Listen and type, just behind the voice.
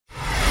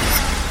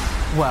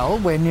Well,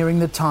 we're nearing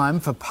the time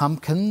for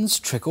pumpkins,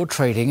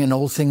 trick-or-treating and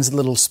all things a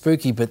little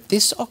spooky, but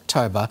this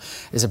October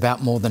is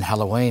about more than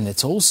Halloween.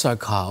 It's also,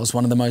 Kyle's,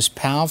 one of the most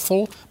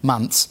powerful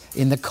months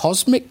in the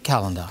cosmic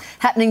calendar.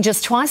 Happening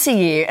just twice a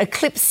year,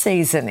 eclipse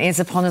season is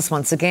upon us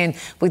once again,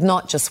 with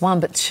not just one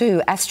but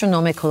two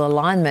astronomical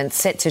alignments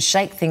set to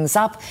shake things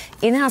up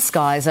in our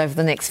skies over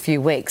the next few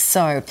weeks.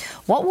 So,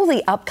 what will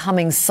the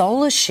upcoming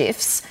solar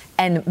shifts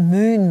and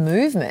moon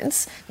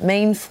movements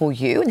mean for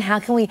you, and how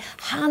can we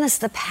harness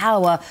the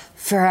power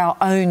for our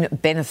own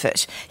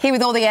benefit? Here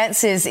with all the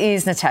answers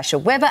is Natasha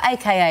Weber,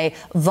 aka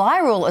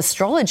viral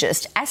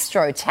astrologist,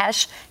 Astro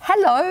Tash.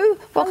 Hello,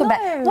 welcome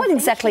back. What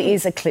exactly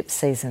is eclipse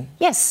season?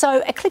 Yes,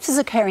 so eclipses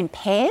occur in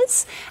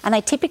pairs and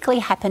they typically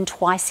happen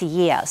twice a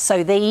year.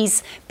 So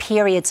these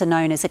periods are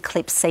known as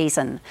eclipse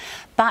season.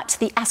 But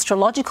the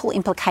astrological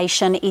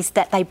implication is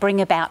that they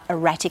bring about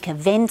erratic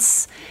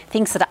events,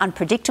 things that are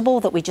unpredictable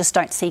that we just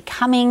don't see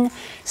coming.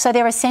 So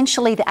they're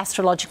essentially the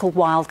astrological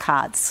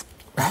wildcards.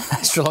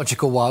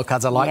 Astrological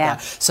wildcards, I like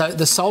that. So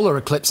the solar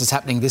eclipse is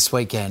happening this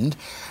weekend.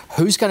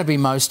 Who's going to be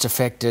most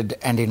affected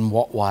and in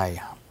what way?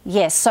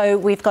 Yes, so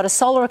we've got a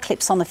solar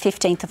eclipse on the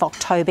 15th of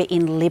October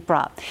in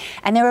Libra.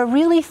 And there are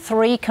really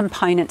three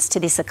components to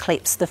this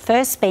eclipse. The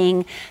first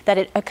being that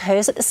it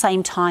occurs at the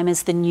same time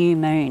as the new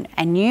moon.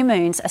 And new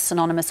moons are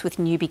synonymous with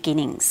new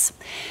beginnings.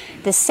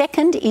 The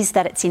second is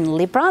that it's in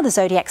Libra, the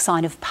zodiac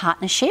sign of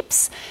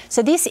partnerships.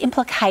 So this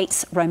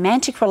implicates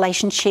romantic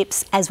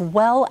relationships as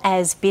well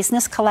as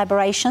business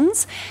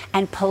collaborations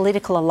and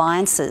political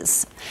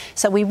alliances.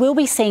 So we will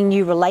be seeing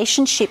new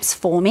relationships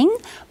forming,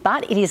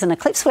 but it is an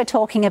eclipse we're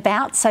talking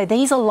about, so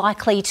these are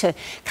likely to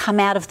come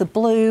out of the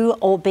blue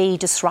or be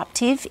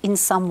disruptive in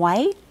some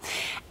way.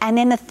 And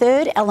then the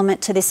third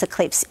element to this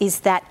eclipse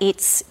is that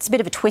it's a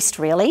bit of a twist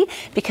really,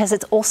 because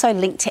it's also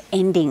linked to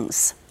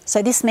endings.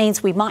 So this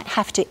means we might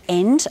have to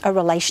end a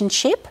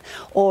relationship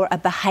or a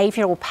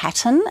behavioural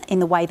pattern in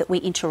the way that we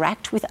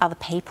interact with other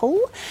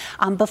people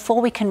before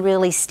we can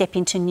really step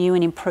into new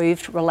and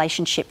improved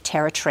relationship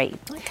territory.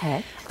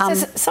 Okay. So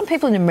some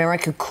people in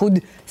America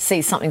could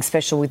see something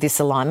special with this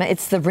alignment.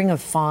 It's the Ring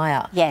of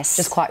Fire. Yes.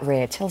 Just quite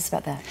rare. Tell us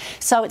about that.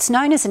 So it's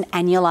known as an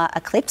annular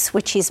eclipse,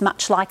 which is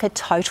much like a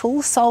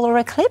total solar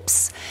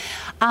eclipse.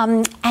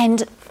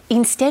 And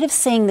instead of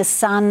seeing the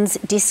sun's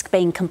disk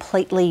being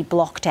completely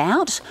blocked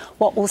out,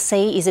 what we'll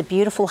see is a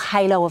beautiful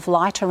halo of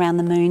light around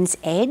the moon's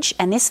edge,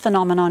 and this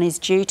phenomenon is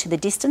due to the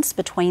distance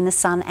between the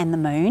sun and the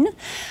moon.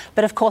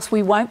 But of course,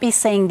 we won't be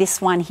seeing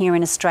this one here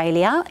in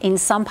Australia. In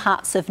some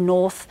parts of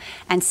North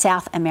and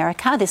South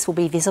America, this will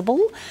be visible.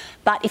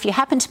 But if you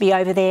happen to be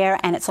over there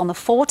and it's on the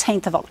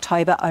 14th of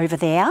October over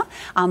there,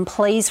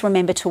 please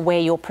remember to wear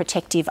your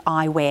protective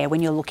eyewear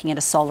when you're looking at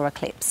a solar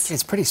eclipse.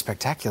 It's pretty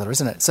spectacular,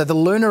 isn't it? So the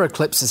lunar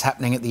eclipse is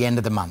happening at the end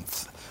of the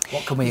month.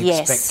 What can we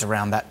expect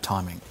around that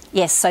timing?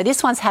 Yes, so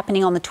this one's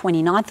happening on the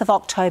 29th of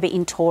October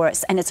in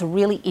Taurus, and it's a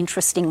really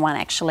interesting one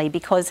actually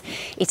because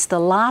it's the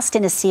last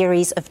in a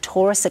series of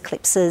Taurus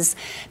eclipses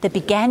that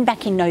began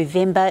back in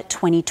November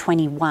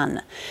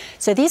 2021.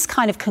 So this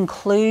kind of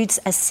concludes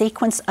a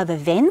sequence of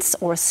events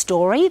or a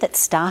story that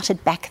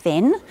started back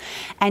then,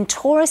 and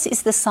Taurus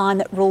is the sign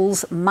that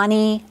rules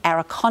money, our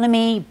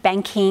economy,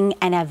 banking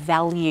and our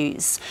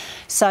values.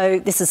 So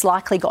this has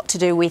likely got to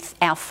do with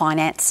our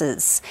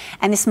finances,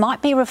 and this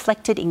might be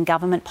reflected in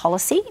government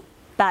policy,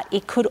 but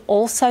it could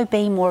also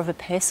be more of a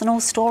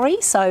personal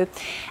story. So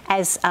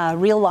as a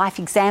real life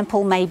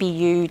example, maybe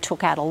you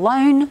took out a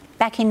loan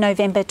back in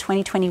November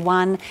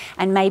 2021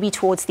 and maybe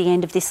towards the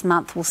end of this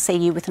month we'll see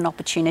you with an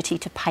opportunity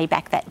to pay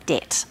back that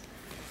debt.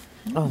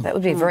 Oh, that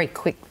would be a very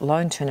quick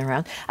loan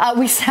turnaround.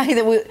 We say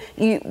that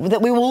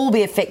we will all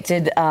be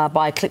affected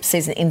by eclipse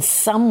season in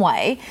some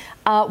way.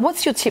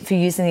 What's your tip for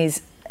using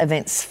these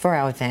events for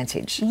our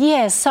advantage?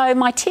 Yeah, so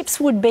my tips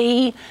would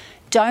be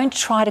don't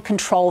try to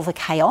control the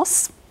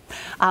chaos.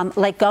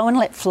 Let go and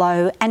let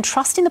flow, and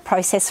trust in the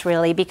process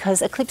really,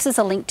 because eclipses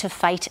are linked to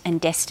fate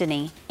and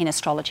destiny in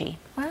astrology.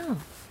 Wow.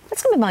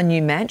 That's going to be my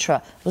new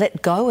mantra.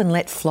 Let go and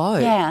let flow.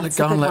 Yeah, let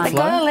go and let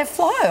flow. Let go and let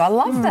flow. I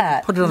love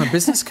that. Put it on a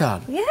business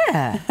card.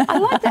 Yeah, I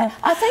like that.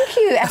 Thank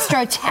you,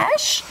 Astro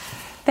Tash.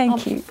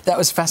 Thank you. That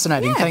was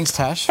fascinating. Yeah. Thanks,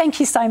 Tash. Thank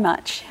you so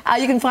much.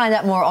 You can find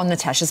out more on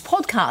Natasha's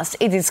podcast.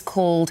 It is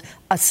called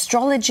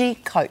Astrology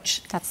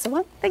Coach. That's the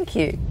one. Thank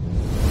you.